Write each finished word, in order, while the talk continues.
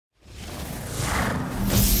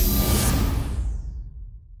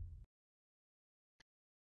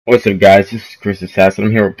What's up, guys? This is Chris Assassin.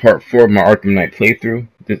 I'm here with part 4 of my Arkham Knight playthrough.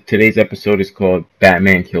 Today's episode is called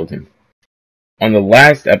Batman Killed Him. On the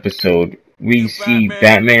last episode, we see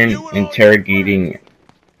Batman interrogating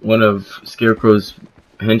one of Scarecrow's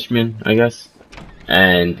henchmen, I guess.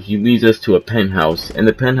 And he leads us to a penthouse. In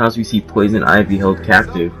the penthouse, we see Poison Ivy held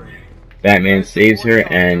captive. Batman saves her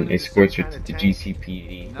and escorts her to the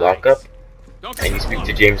GCPD lockup. And you speak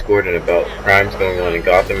to James Gordon about crimes going on in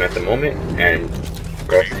Gotham at the moment, and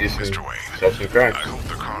we're off to do some crimes. I hope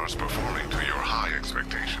the car is performing to your high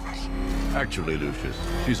expectations. Actually, Lucius,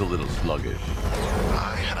 she's a little sluggish.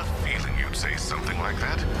 I had a feeling you'd say something like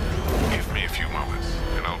that. Give me a few moments,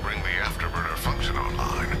 and I'll bring the afterburner function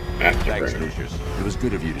online. Thanks, Lucius. It was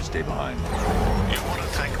good of you to stay behind. You want to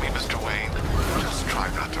thank me, Mr. Wayne? Just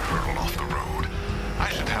try not to hurtle off the road. I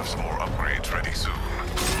should have some more upgrades ready soon.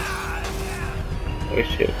 Oh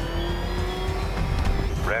shit.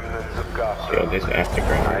 Remnants of Gotham. Yo, this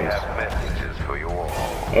afterburner. I have messages for you all.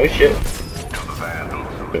 Oh shit. To the vandals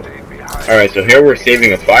who stayed behind. Alright, so here we're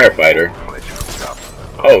saving a firefighter.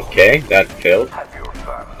 Okay, that failed. Have your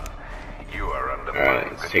fun. You are under Alright,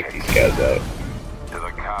 let's take these guys out. To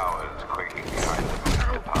the cowards quaking behind the police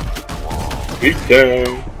department wall. Beat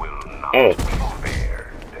down. Will not Oh. be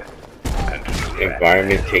spared. And to the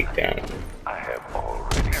Environment takedown. I have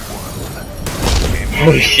already won.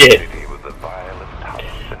 Holy shit. With the violent house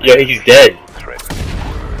Yeah, he's dead. threat.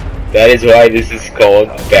 That is why this is called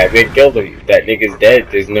Batman Killed Him. That nigga's dead.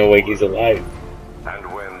 There's no way he's alive.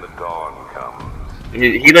 And when the dawn comes,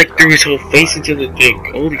 He like threw his whole face into the thing.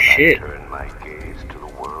 Holy shit. turn my gaze to the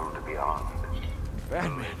world beyond.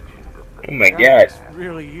 Batman, Oh my god. that's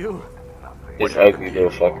really you? This ugly little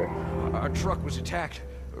fucker. Our truck was attacked.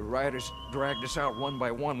 Rioters dragged us out one by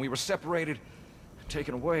one. We were separated,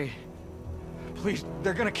 taken away. Please,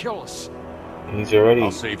 they're gonna kill us. He's already...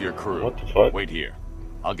 I'll save your crew. What the fuck? Wait here.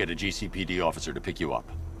 I'll get a GCPD officer to pick you up.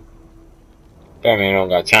 Batman don't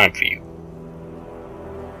got time for you.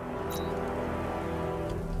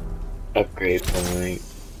 Upgrade point.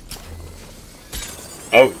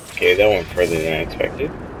 Okay, that went further than I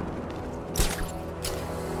expected.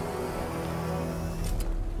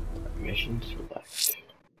 Mission select.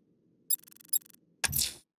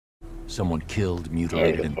 Someone killed,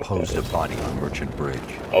 mutilated, and posed a body on Merchant Bridge.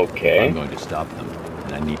 Okay. I'm going to stop them,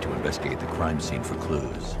 and I need to investigate the crime scene for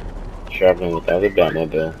clues. Traveling without a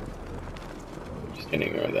Batmobile. Just gonna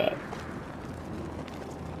ignore that.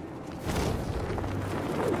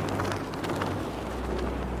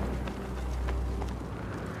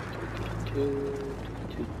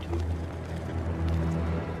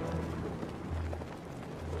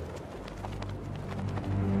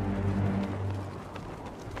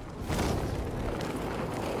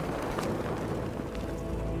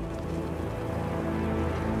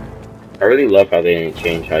 I really love how they didn't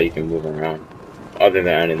change how you can move around, other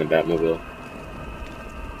than in the Batmobile.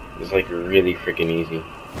 It's like really freaking easy.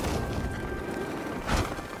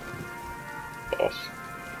 Boss.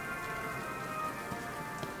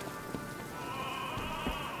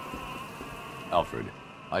 Alfred,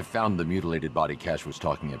 I found the mutilated body Cash was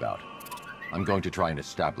talking about. I'm going to try and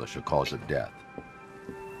establish a cause of death.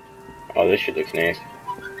 Oh, this shit looks nice.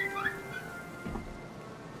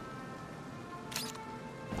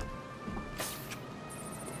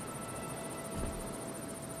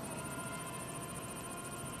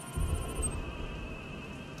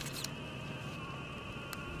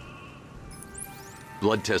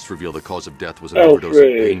 Blood tests reveal the cause of death was an overdose of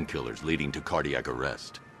Alfred. painkillers leading to cardiac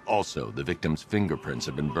arrest. Also, the victim's fingerprints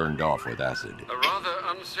have been burned off with acid. A rather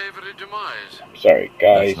unsavory demise. Sorry,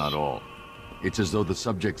 guys. That's not all. It's as though the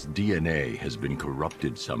subject's DNA has been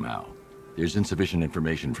corrupted somehow. There's insufficient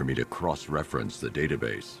information for me to cross-reference the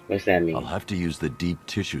database. What's that mean? I'll have to use the deep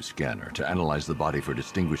tissue scanner to analyze the body for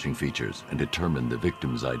distinguishing features and determine the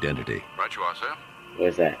victim's identity. Right you are, sir.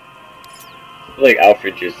 What's that? I feel like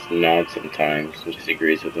Alfred just nods sometimes and just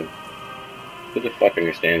agrees with him. Who the fuck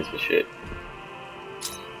understands this shit?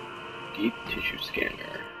 Deep tissue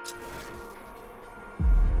scanner.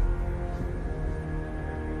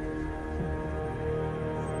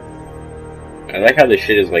 I like how this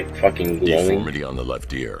shit is like fucking glowing. Deformity on the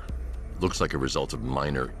left ear. Looks like a result of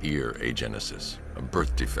minor ear agenesis, a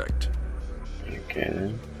birth defect. Okay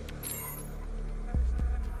then.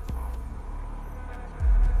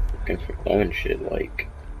 Looking for glowing shit like...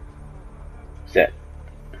 What's that?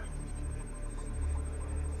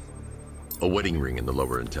 A wedding ring in the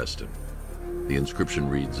lower intestine. The inscription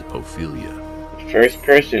reads, Ophelia. First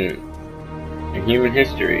person in human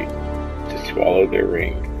history to swallow their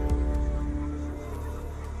ring.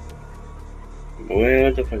 Boy,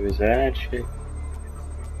 what the fuck is that shit?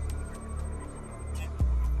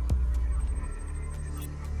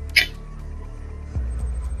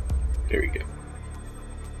 There we go.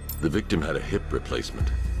 The victim had a hip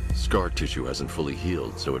replacement. Scar tissue hasn't fully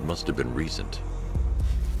healed, so it must have been recent.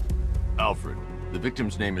 Alfred. The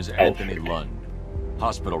victim's name is Anthony Lund.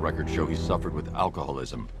 Hospital records show he suffered with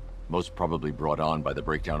alcoholism, most probably brought on by the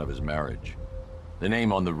breakdown of his marriage. The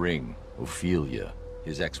name on the ring, Ophelia,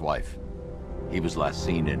 his ex-wife. He was last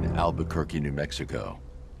seen in Albuquerque, New Mexico.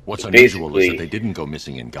 What's unusual is that they didn't go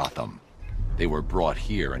missing in Gotham. They were brought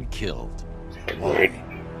here and killed. Why?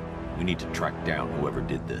 We need to track down whoever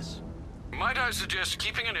did this. Might I suggest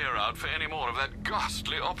keeping an ear out for any more of that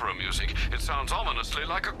ghastly opera music? It sounds ominously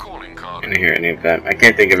like a calling card. I didn't hear any of that. I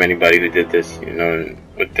can't think of anybody who did this. You know,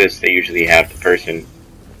 with this, they usually have the person,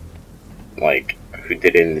 like, who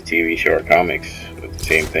did it in the TV show or comics with the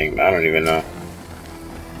same thing, but I don't even know.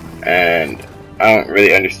 And I don't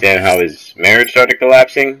really understand how his marriage started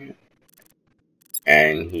collapsing,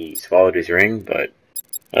 and he swallowed his ring, but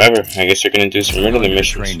whatever. I guess they're gonna do some regular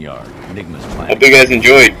missions. Hope you guys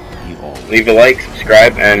enjoyed. Leave a like,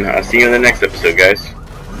 subscribe, and I'll see you in the next episode, guys.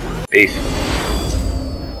 Peace.